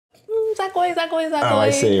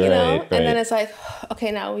I see, you know? right. And then it's like,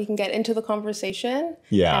 okay, now we can get into the conversation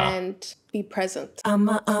and be present. I'm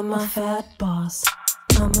a fat boss.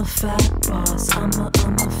 I'm a fat boss. I'm a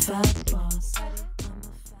fat boss.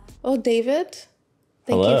 Oh, David,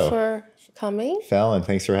 thank you for coming. Fallon,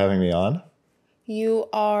 thanks for having me on. You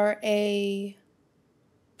are a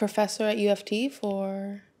professor at UFT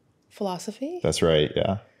for philosophy. That's right,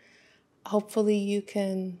 yeah. Hopefully you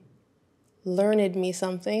can learned me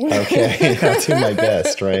something. Okay, I'll do my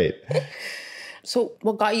best, right. So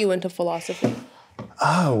what got you into philosophy?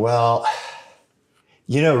 Oh, well,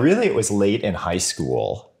 really it was late in high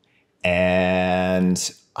school,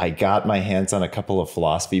 and I got my hands on a couple of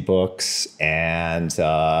philosophy books, and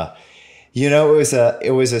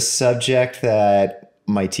it was a subject that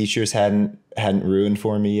my teachers hadn't ruined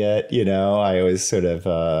for me yet. I was sort of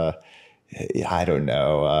I don't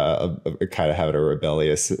know, kind of having a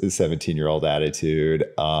rebellious 17-year-old attitude.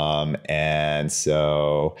 And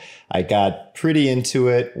so I got pretty into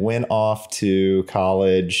it, went off to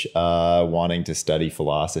college, wanting to study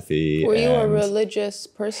philosophy. Were you a religious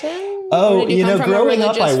person? Oh, growing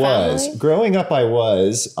up I was.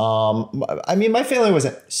 I mean, my family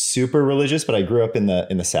wasn't super religious, but I grew up in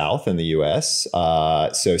the South in the US.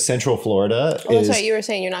 So Central Florida that's right. You were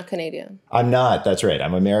saying you're not Canadian. I'm not. That's right.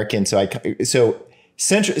 I'm American. So the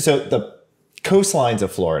coastlines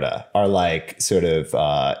of Florida are like sort of,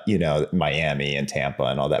 Miami and Tampa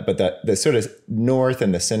and all that. But the sort of north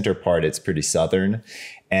and the center part, it's pretty southern.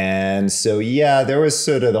 And so, there was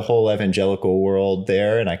sort of the whole evangelical world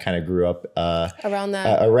there. And I kind of grew up around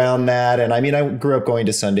that. And I mean, I grew up going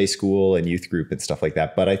to Sunday school and youth group and stuff like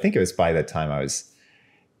that. But I think it was by the time I was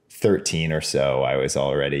 13 or so, I was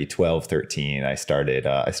already 12, 13. I started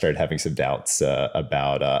having some doubts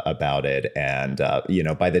about it. And,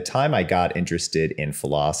 by the time I got interested in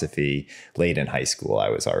philosophy late in high school, I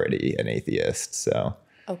was already an atheist. So.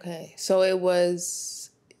 Okay. So it was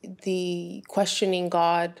the questioning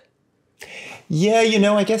God. Yeah,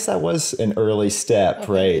 I guess that was an early step,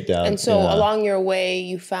 right? And so along your way,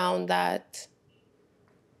 you found that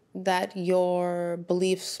your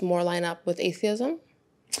beliefs more line up with atheism?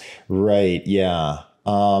 Right. Yeah.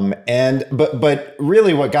 But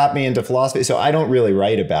really what got me into philosophy, so I don't really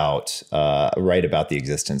write about the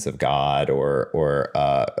existence of God or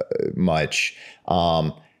much.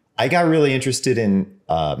 I got really interested in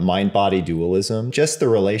mind-body dualism, just the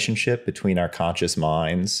relationship between our conscious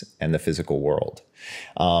minds and the physical world.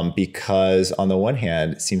 Because on the one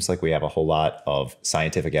hand, it seems like we have a whole lot of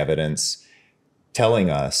scientific evidence telling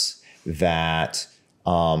us that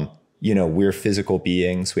we're physical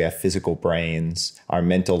beings. We have physical brains. Our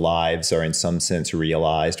mental lives are in some sense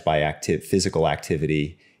realized by physical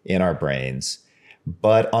activity in our brains.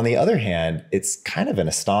 But on the other hand, it's kind of an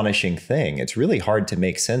astonishing thing. It's really hard to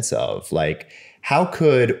make sense of. Like, how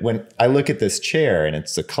could, when I look at this chair and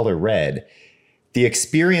it's the color red, the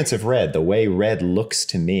experience of red, the way red looks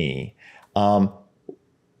to me,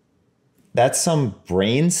 that's some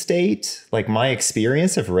brain state. Like, my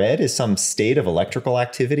experience of red is some state of electrical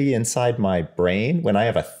activity inside my brain when I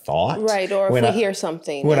have a thought. Right, or when if we hear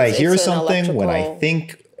something. When I hear something, when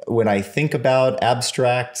I think about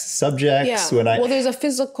abstract subjects. There's a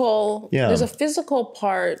physical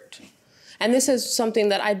part, and this is something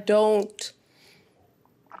that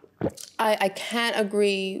I can't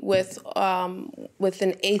agree with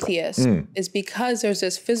an atheist, is because there's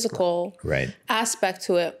this physical aspect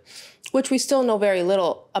to it, which we still know very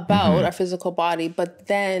little about, our physical body, but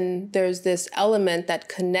then there's this element that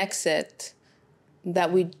connects it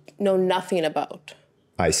that we know nothing about.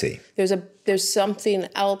 I see. There's something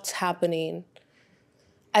else happening.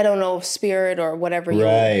 I don't know, spirit or whatever you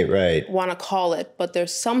want to call it, but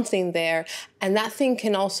there's something there, and that thing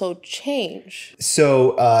can also change.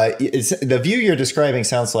 So the view you're describing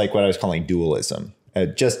sounds like what I was calling dualism.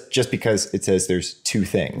 Just because it says there's two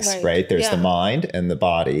things, right? There's the mind and the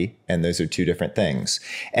body, and those are two different things.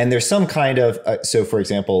 And there's some kind of, so for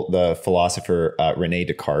example, the philosopher René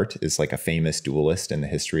Descartes is like a famous dualist in the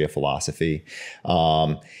history of philosophy.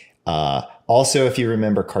 Also, if you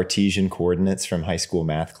remember Cartesian coordinates from high school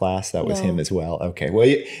math class, that was him as well. Okay. Well,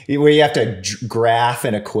 where you have to graph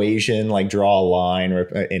an equation, like draw a line, or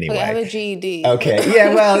anyway. I have a GED. Okay.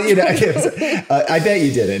 Yeah. Well, I bet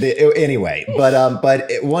you did it anyway.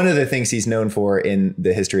 But one of the things he's known for in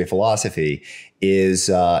the history of philosophy is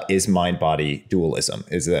mind-body dualism,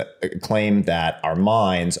 is a claim that our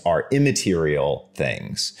minds are immaterial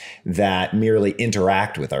things that merely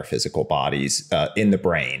interact with our physical bodies in the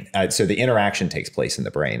brain. So the interaction takes place in the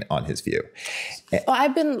brain, on his view.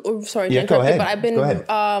 I've been sorry to interrupt you, but I've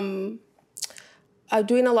been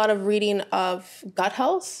doing a lot of reading of gut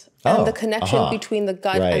health and the connection between the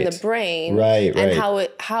gut and the brain, and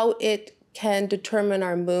how it can determine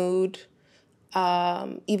our mood,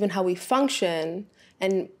 even how we function,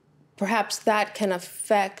 and perhaps that can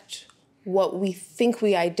affect what we think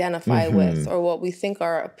we identify with or what we think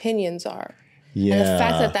our opinions are. Yeah. And the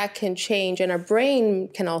fact that that can change, and our brain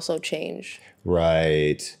can also change.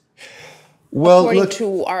 Right. Well, according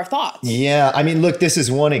to our thoughts. Yeah. I mean, look, this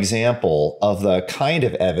is one example of the kind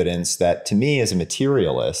of evidence that, to me, as a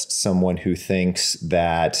materialist, someone who thinks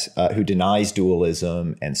that, who denies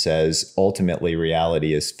dualism and says ultimately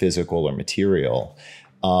reality is physical or material,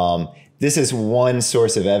 this is one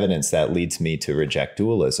source of evidence that leads me to reject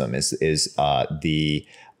dualism, is the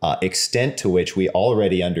extent to which we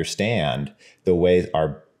already understand the way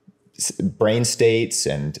our brain states,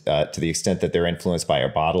 and to the extent that they're influenced by our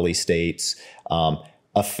bodily states,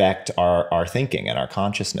 affect our thinking and our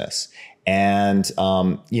consciousness. And,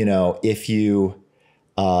 if you,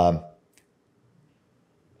 well,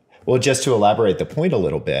 just to elaborate the point a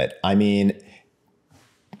little bit, I mean,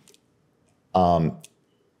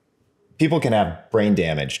 people can have brain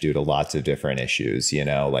damage due to lots of different issues,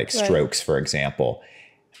 like strokes, for example.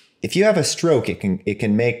 If you have a stroke, it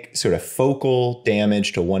can make sort of focal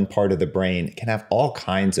damage to one part of the brain. It can have all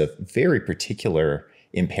kinds of very particular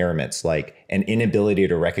impairments, like an inability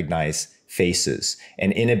to recognize faces,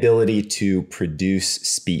 an inability to produce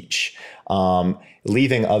speech,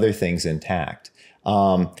 leaving other things intact.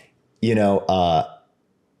 So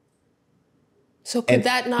could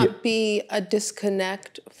that not be a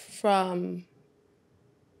disconnect from?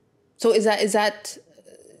 So is that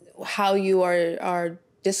how you are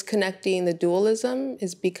disconnecting the dualism,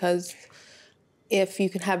 is because if you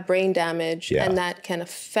can have brain damage and that can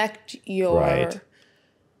affect your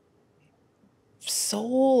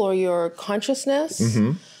soul or your consciousness,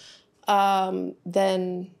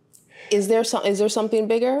 then is there something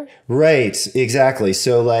bigger? Right, exactly.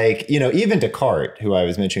 So even Descartes, who I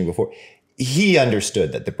was mentioning before, he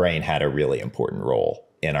understood that the brain had a really important role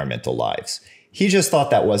in our mental lives. He just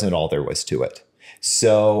thought that wasn't all there was to it.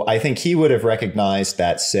 So I think he would have recognized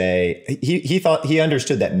that, he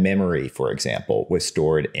understood that memory, for example, was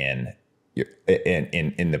stored in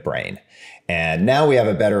the brain. And now we have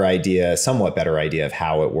a somewhat better idea of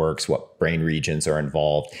how it works, what brain regions are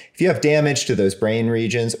involved. If you have damage to those brain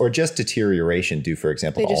regions, or just deterioration due, for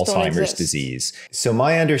example, to Alzheimer's disease. So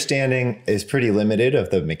my understanding is pretty limited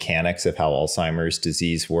of the mechanics of how Alzheimer's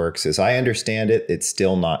disease works. As I understand it, it's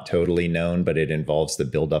still not totally known, but it involves the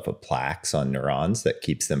buildup of plaques on neurons that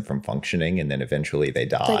keeps them from functioning, and then eventually they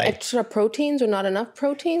die. Like extra proteins or not enough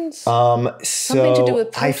proteins? Something to do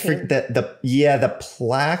with protein. I forget that the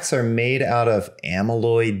plaques are made out of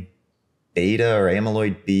amyloid beta or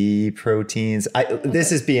amyloid B proteins.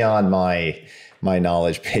 This is beyond my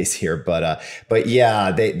knowledge base here, but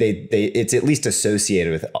yeah, it's at least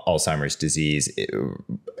associated with Alzheimer's disease,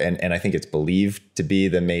 and I think it's believed to be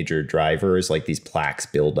the major drivers. Like, these plaques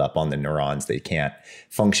build up on the neurons, they can't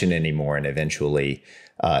function anymore, and eventually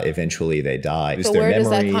they die. So where does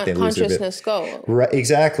that consciousness go? Right,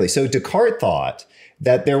 exactly. So Descartes thought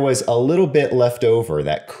that there was a little bit left over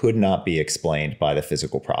that could not be explained by the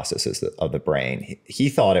physical processes of the brain. He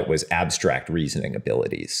thought it was abstract reasoning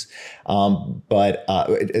abilities, but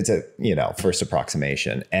it's a first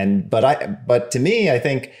approximation. But to me, I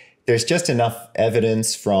think there's just enough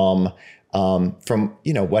evidence from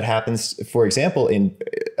what happens, for example,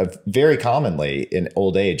 very commonly in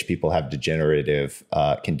old age, people have degenerative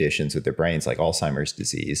conditions with their brains, like Alzheimer's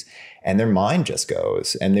disease, and their mind just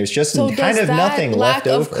goes, and there's just kind of nothing left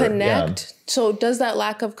over. Yeah. So does that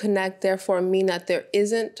lack of connect therefore mean that there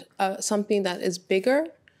isn't something that is bigger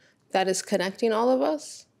that is connecting all of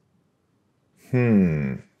us?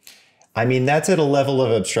 I mean, that's at a level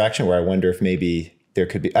of abstraction where I wonder if maybe there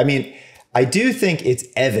could be. I mean, I do think it's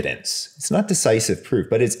evidence. It's not decisive proof,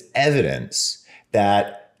 but it's evidence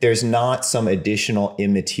that there's not some additional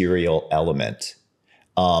immaterial element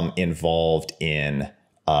involved in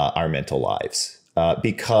our mental lives.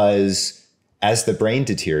 Because as the brain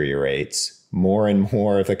deteriorates, more and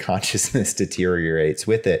more of the consciousness deteriorates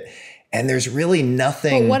with it. And there's really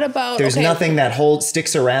nothing. But what about? There's nothing that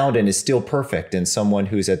sticks around and is still perfect in someone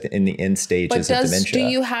who's in the end stages of dementia. Do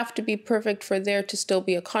you have to be perfect for there to still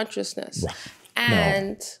be a consciousness? Right.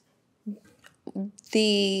 And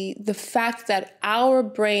the fact that our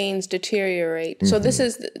brains deteriorate. So this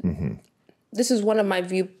is one of my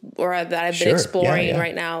view, or that I've been exploring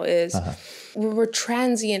right now, is we're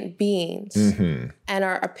transient beings, and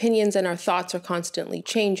our opinions and our thoughts are constantly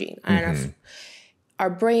changing, and our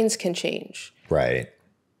brains can change. Right.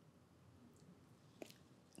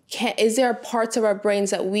 is there parts of our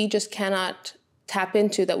brains that we just cannot tap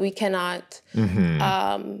into, that we cannot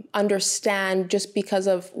understand just because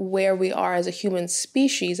of where we are as a human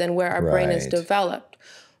species and where our brain is developed,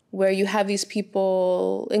 where you have these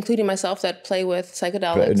people, including myself, that play with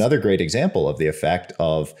psychedelics. But another great example of the effect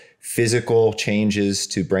of physical changes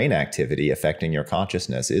to brain activity affecting your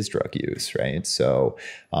consciousness is drug use, right? So,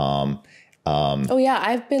 oh yeah,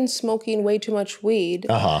 I've been smoking way too much weed,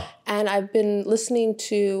 and I've been listening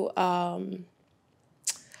to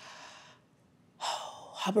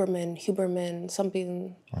Huberman,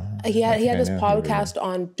 something. He had this podcast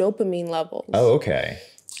on dopamine levels. Oh, okay.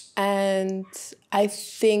 And I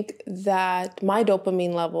think that my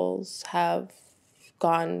dopamine levels have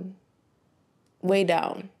gone way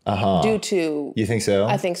down due to... You think so?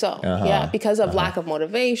 I think so. Yeah, because of lack of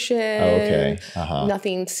motivation. Oh, okay.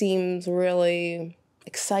 Nothing seems really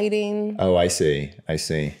exciting. Oh, I see.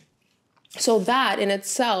 So that in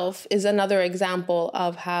itself is another example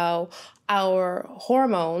of how our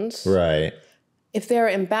hormones, right, if they're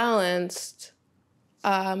imbalanced,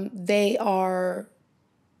 they're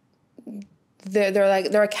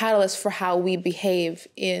a catalyst for how we behave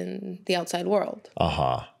in the outside world.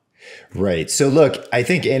 Right. So look, I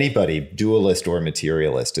think anybody, dualist or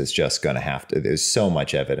materialist, is just going to have to, there's so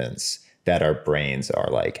much evidence that our brains are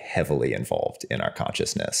like heavily involved in our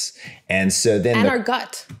consciousness. And so then our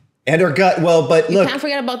gut. And our gut. Well, but look, you can't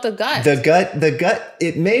forget about the gut. The gut,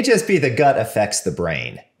 it may just be the gut affects the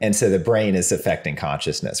brain. And so the brain is affecting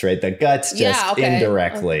consciousness, right? The gut's just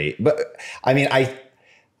indirectly. But I mean, I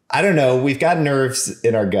don't know. We've got nerves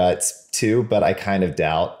in our guts too, but I kind of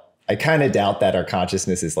doubt that our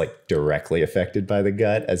consciousness is like directly affected by the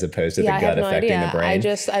gut as opposed to the gut affecting the brain.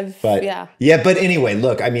 But anyway,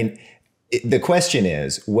 look, I mean, the question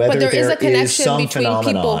is whether there is a connection between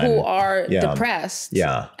phenomenon, people who are depressed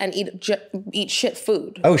and eat shit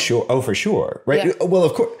food. Oh, sure. Oh, for sure. Right. Yeah. Well,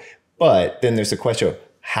 of course. But then there's the question of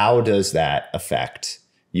how does that affect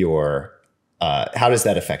your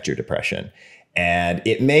depression? And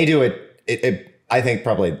it may do it. I think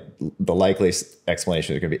probably the likeliest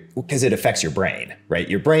explanation is going to be because it affects your brain, right?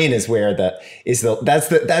 Your brain is where that's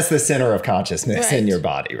the center of consciousness in your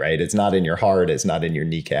body, right? It's not in your heart. It's not in your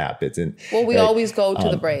kneecap. It's in. Well, we always go to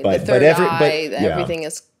the brain. The third eye, everything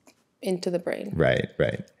is into the brain. Right.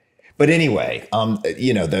 But anyway,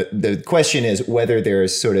 the question is whether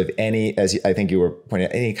there's sort of any, as I think you were pointing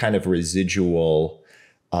out, any kind of residual,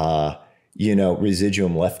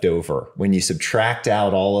 residuum left over when you subtract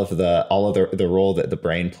out all of the role that the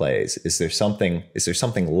brain plays. Is there something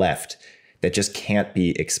left that just can't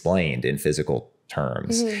be explained in physical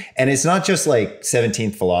terms? And it's not just like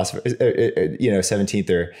 17th philosophers,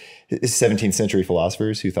 17th century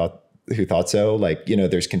philosophers who thought so. Like,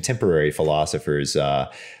 there's contemporary philosophers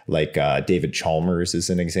like David Chalmers is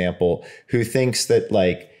an example, who thinks that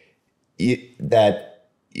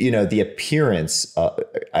the appearance,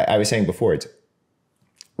 I was saying before, it's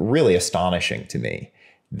really astonishing to me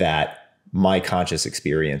that my conscious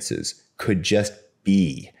experiences could just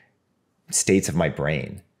be states of my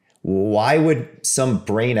brain. Why would some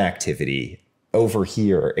brain activity over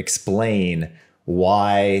here explain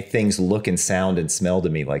why things look and sound and smell to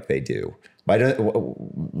me like they do? Why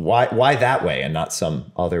that way and not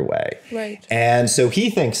some other way? Right. And so he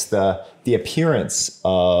thinks the appearance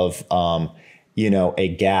of a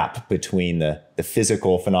gap between the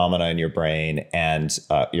physical phenomena in your brain and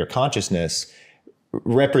your consciousness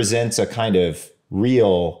represents a kind of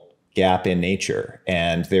real gap in nature.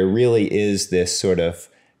 And there really is this sort of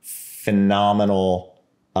phenomenal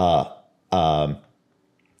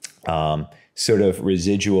sort of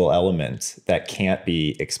residual element that can't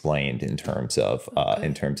be explained in terms of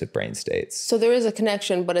brain states. So there is a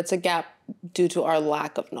connection, but it's a gap due to our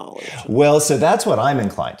lack of knowledge. Well, so that's what I'm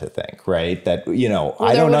inclined to think, right? That,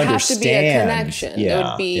 I don't understand. There would have to be a connection.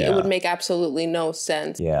 It would make absolutely no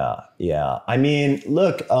sense. Yeah. I mean,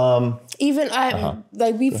 look,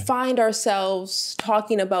 we find ourselves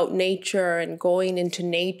talking about nature and going into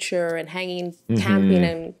nature and camping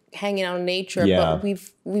and hanging out in nature, but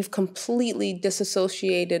we've completely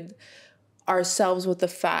disassociated ourselves with the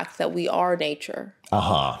fact that we are nature.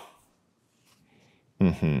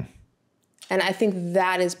 And I think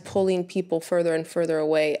that is pulling people further and further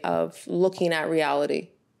away of looking at reality.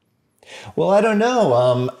 Well, I don't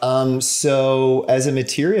know. So as a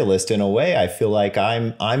materialist, in a way, I feel like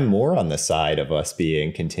I'm more on the side of us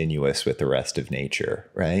being continuous with the rest of nature,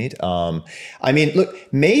 right? I mean, look,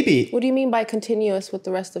 maybe. What do you mean by continuous with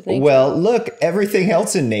the rest of nature? Well, look, everything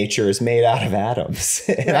else in nature is made out of atoms,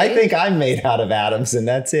 and I think I'm made out of atoms, and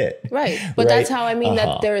that's it. Right, but that's how I mean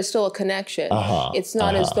that there is still a connection. It's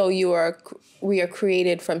not as though we are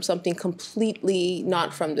created from something completely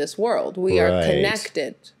not from this world. We are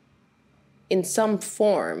connected. In some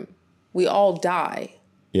form, we all die.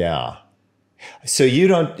 Yeah. So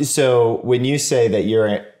so when you say that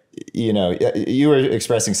you were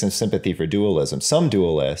expressing some sympathy for dualism, some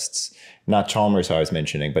dualists, not Chalmers who I was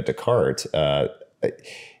mentioning, but Descartes,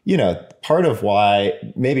 part of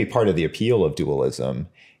the appeal of dualism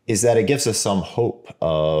is that it gives us some hope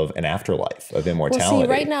of an afterlife, of immortality. Well, see,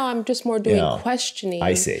 right now I'm just more doing questioning.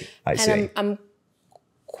 I see. I'm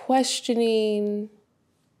questioning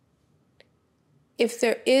if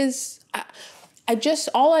there is,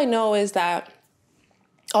 all I know is that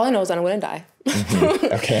I'm going to die.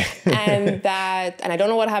 Okay. and I don't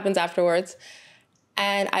know what happens afterwards.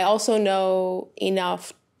 And I also know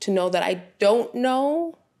enough to know that I don't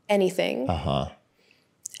know anything. And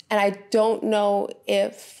I don't know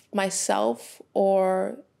if myself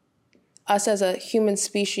or us as a human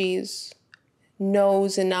species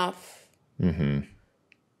knows enough to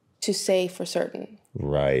say for certain.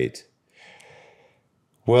 Right.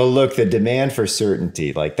 Well, look, the demand for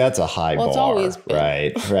certainty, like that's a high bar. It's always been.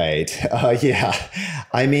 Right. Yeah.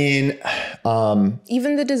 I mean,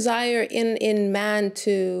 even the desire in man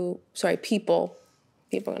people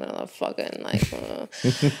are gonna love fucking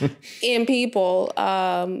in people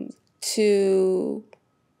to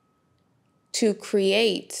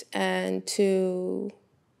create and to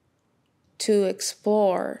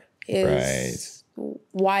explore is. Right.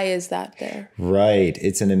 Why is that there? Right.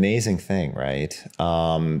 It's an amazing thing, right?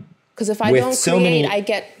 Because if I don't create, I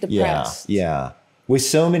get depressed. Yeah. With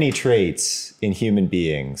so many traits in human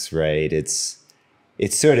beings, right? It's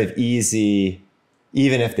sort of easy,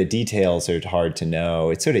 even if the details are hard to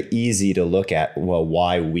know, it's sort of easy to look at, well,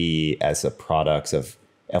 why we as a products of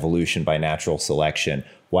evolution by natural selection,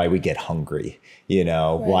 why we get hungry,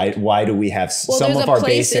 why do we have some of our basic drives? There's a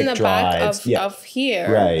place in the back of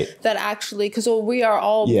here that actually, because we are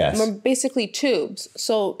all we're basically tubes.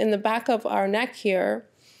 So in the back of our neck here,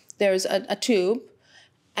 there's a tube,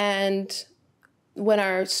 and when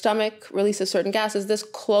our stomach releases certain gases, this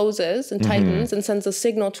closes and tightens and sends a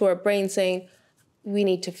signal to our brain saying, we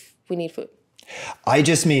need food. I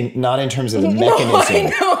just mean not in terms of the mechanism. No, I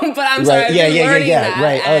know, but I'm sorry. Yeah.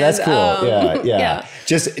 Right. Oh, that's cool. Yeah.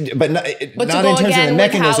 But not in terms of the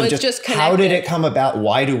mechanism. Just how did it come about?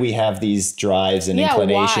 Why do we have these drives and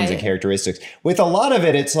inclinations and characteristics? With a lot of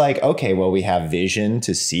it, it's like, okay, well, we have vision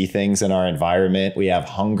to see things in our environment. We have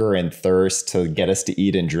hunger and thirst to get us to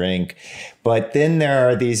eat and drink. But then there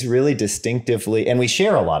are these really distinctively, and we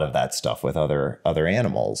share a lot of that stuff with other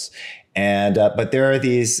animals. And but there are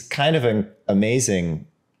these kind of amazing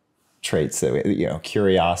traits that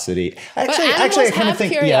curiosity. Actually, I kind of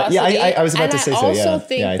think curiosity, I was about to say so. I also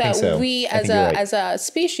think that we as a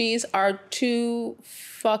species are too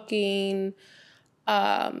fucking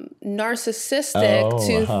narcissistic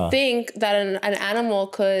to think that an animal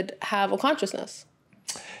could have a consciousness.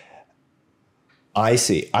 I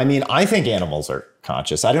see. I mean, I think animals are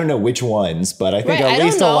conscious. I don't know which ones, but I think at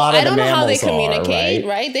least a lot of the mammals are. I don't know how they communicate,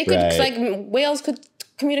 right? They could, like whales could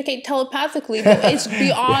communicate telepathically, but it's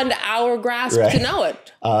beyond our grasp to know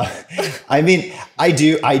it. I mean, I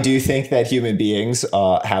do think that human beings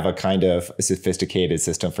have a kind of sophisticated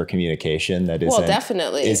system for communication that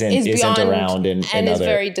isn't isn't around in and is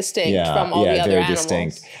very distinct from all the other animals.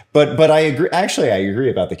 Distinct. But I agree. Actually, I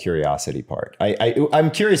agree about the curiosity part.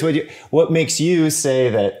 I'm curious. What makes you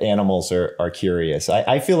say that animals are curious?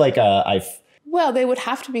 I feel like well, they would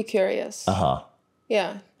have to be curious.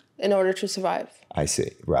 Yeah, in order to survive. I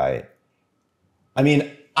see. Right. I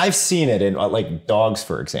mean, I've seen it in like dogs,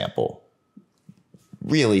 for example,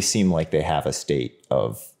 really seem like they have a state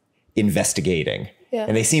of investigating. Yeah.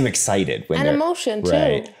 And they seem excited when they're emotion too.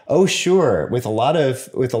 Right. Oh, sure. With a lot of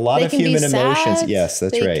human emotions. Yes,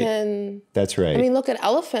 that's right. That's right. I mean, look at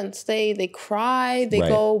elephants. They cry. They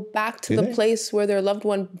go back to the place where their loved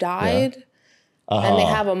one died, and they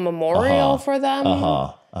have a memorial for them.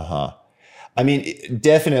 I mean,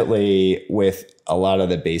 definitely with a lot of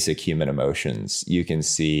the basic human emotions, you can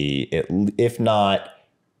see it.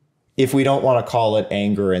 If we don't want to call it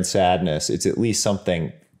anger and sadness, it's at least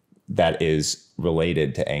something that is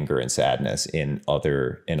related to anger and sadness in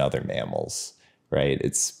other mammals. right?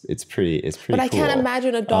 It's pretty But I cool. can't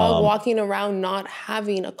imagine a dog walking around not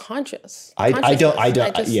having a consciousness.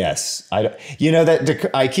 Yes. I don't, you know,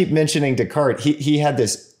 that I keep mentioning Descartes. He had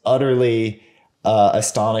this utterly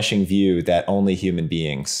astonishing view that only human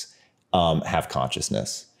beings have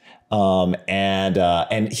consciousness.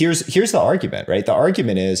 And here's the argument, right? The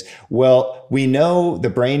argument is, well, we know the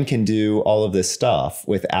brain can do all of this stuff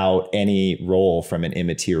without any role from an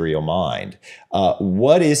immaterial mind.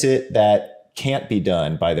 What is it that can't be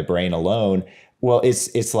done by the brain alone? Well,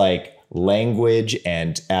 it's like language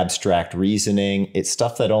and abstract reasoning. It's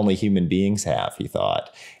stuff that only human beings have, he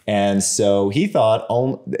thought. And so he thought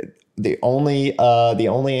the only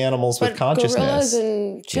animals with consciousness. Gorillas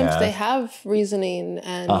and chimps, they have reasoning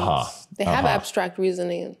and they have abstract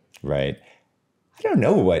reasoning. Right. I don't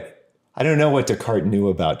know what Descartes knew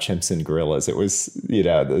about chimps and gorillas. It was,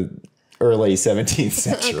 the early 17th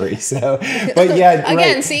century. So, but yeah,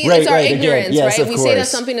 again, it's our ignorance, again, yes, right? We say that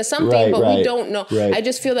something is something, but we don't know. Right. I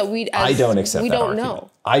just feel that we don't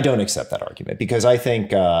know. I don't accept that argument because I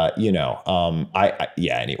think, anyway.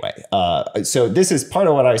 So this is part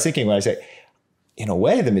of what I was thinking when I say, in a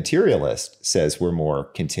way, the materialist says we're more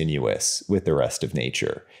continuous with the rest of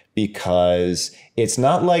nature, because it's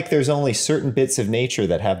not like there's only certain bits of nature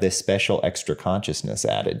that have this special extra consciousness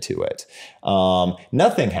added to it.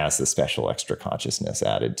 Nothing has the special extra consciousness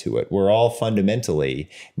added to it. We're all fundamentally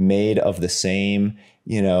made of the same,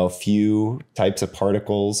 few types of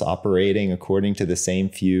particles operating according to the same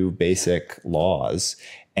few basic laws.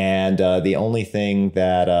 And the only thing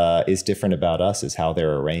that is different about us is how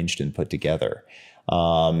they're arranged and put together.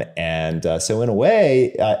 So in a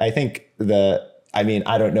way, I think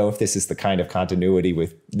I don't know if this is the kind of continuity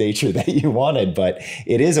with nature that you wanted, but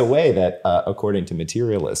it is a way that, according to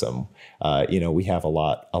materialism, we have a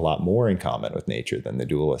lot more in common with nature than the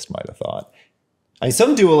dualist might have thought. I mean,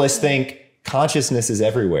 some dualists think consciousness is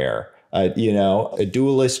everywhere. A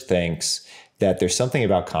dualist thinks that there's something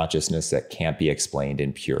about consciousness that can't be explained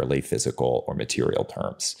in purely physical or material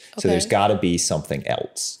terms. Okay. So there's got to be something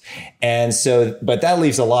else. And so, but that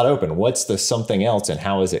leaves a lot open. What's the something else and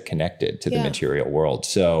how is it connected to the material world?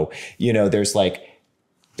 So, there's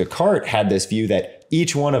Descartes had this view that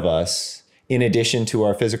each one of us, in addition to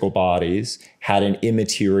our physical bodies, had an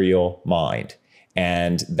immaterial mind.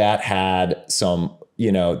 And that had some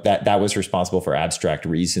that was responsible for abstract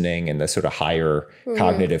reasoning and the sort of higher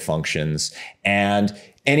cognitive functions. And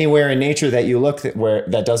anywhere in nature that you look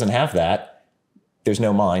that doesn't have that, there's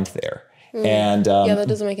no mind there. And that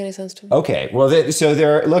doesn't make any sense to me. Okay, well, I think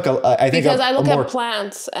because I look at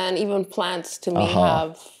plants, and even plants to me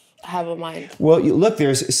have a mind. Well, look,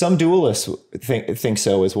 there's some dualists think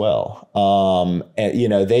so as well.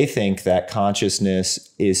 They think that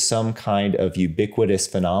consciousness is some kind of ubiquitous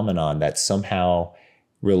phenomenon that's somehow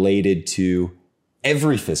related to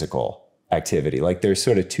every physical activity. Like there's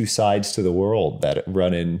sort of two sides to the world that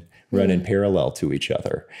run in parallel to each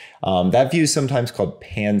other. That view is sometimes called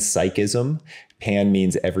panpsychism. Pan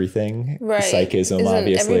means everything. Right. Psychism, Isn't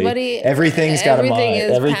obviously. Everything's got a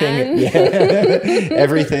mind.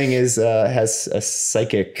 Everything has a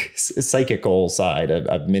psychical side,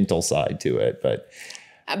 a mental side to it. But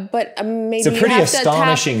maybe it's a pretty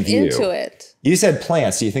astonishing view into it. You said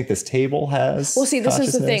plants. Do you think this table has? Well, see, this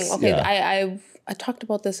is the thing. Okay, yeah. I talked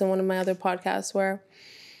about this in one of my other podcasts where,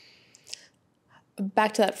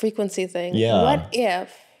 back to that frequency thing. Yeah. What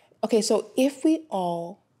if? Okay, so if we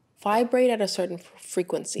all vibrate at a certain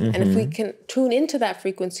frequency, and if we can tune into that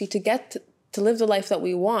frequency to get to live the life that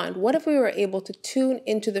we want, what if we were able to tune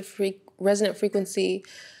into the resonant frequency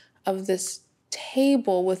of this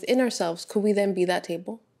table within ourselves? Could we then be that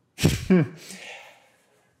table?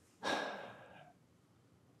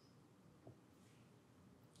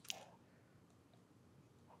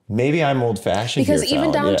 Maybe I'm old-fashioned because here,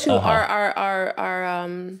 even Fallon. down to our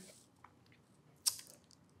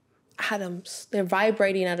atoms, they're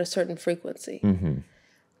vibrating at a certain frequency.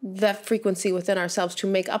 That frequency within ourselves to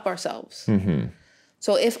make up ourselves.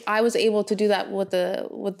 So if I was able to do that with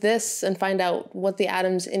this and find out what the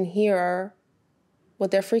atoms in here are,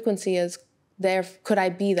 what their frequency is, could I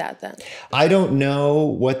be that then? I don't know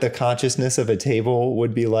what the consciousness of a table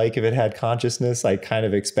would be like if it had consciousness. I kind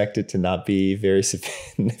of expect it to not be very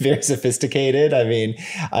sophisticated. I mean,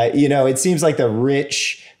 it seems like the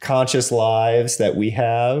rich conscious lives that we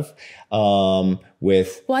have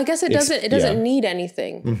with. Well, I guess it doesn't need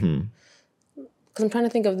anything. Because I'm trying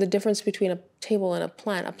to think of the difference between a table and a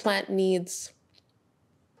plant. A plant needs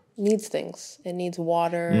things. It needs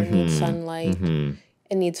water. It needs sunlight.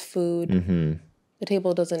 It needs food. The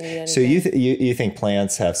table doesn't need anything. So you think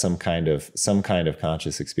plants have some kind of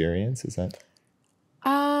conscious experience? Is that?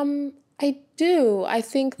 I I do. I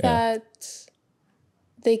think that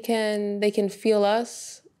they can feel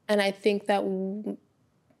us, and I think that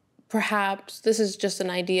perhaps this is just an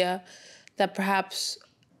idea that perhaps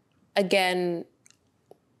again,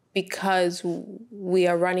 because we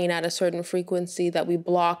are running at a certain frequency, that we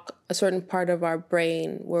block a certain part of our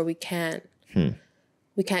brain where we can't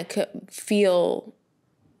feel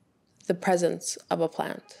the presence of a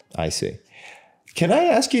plant. I see. Can I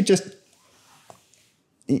ask you just,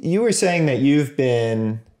 you were saying that you've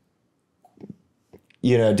been,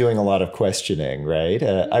 doing a lot of questioning, right?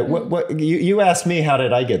 You asked me, how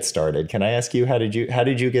did I get started? Can I ask you, how did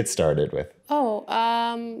you get started with?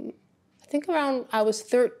 I think around, I was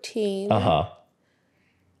 13.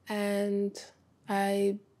 And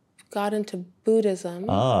I got into Buddhism.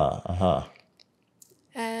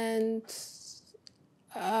 And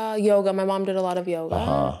yoga. My mom did a lot of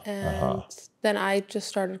yoga. Then I just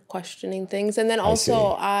started questioning things. And then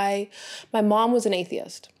also my mom was an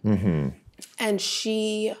atheist. And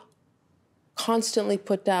she constantly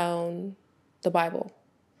put down the Bible.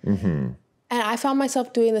 And I found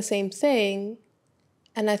myself doing the same thing.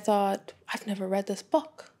 And I thought, I've never read this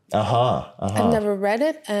book. I've never read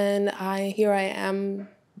it. And here I am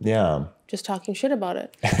just talking shit about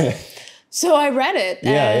it. So I read it.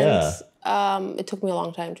 It took me a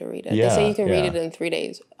long time to read it. They say you can read it in 3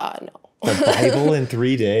 days. No. The Bible in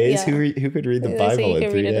 3 days? Who could read the Bible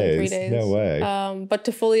in 3 days? In 3 days? No way. But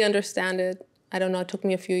to fully understand it, I don't know, it took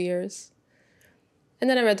me a few years. And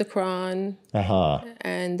then I read the Quran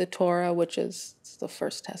and the Torah, which is the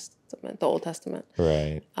First Testament, the Old Testament.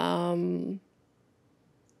 Right. What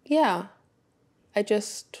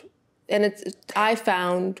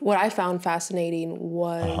I found fascinating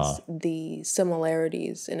was the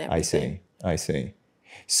similarities in everything. I see.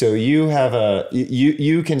 So you have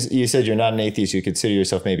you said you're not an atheist. You consider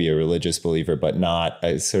yourself maybe a religious believer, but not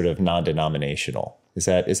a sort of non-denominational. Is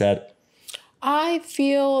that? I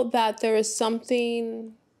feel that there is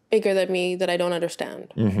something bigger than me that I don't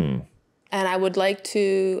understand. And I would like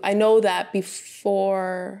to, I know that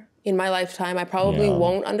before, in my lifetime, I probably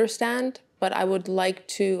won't understand, but I would like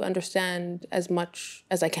to understand as much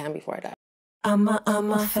as I can before I die. I'm a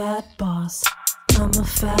fat boss. I'm a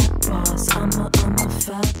fat boss. I'm a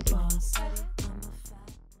fat boss.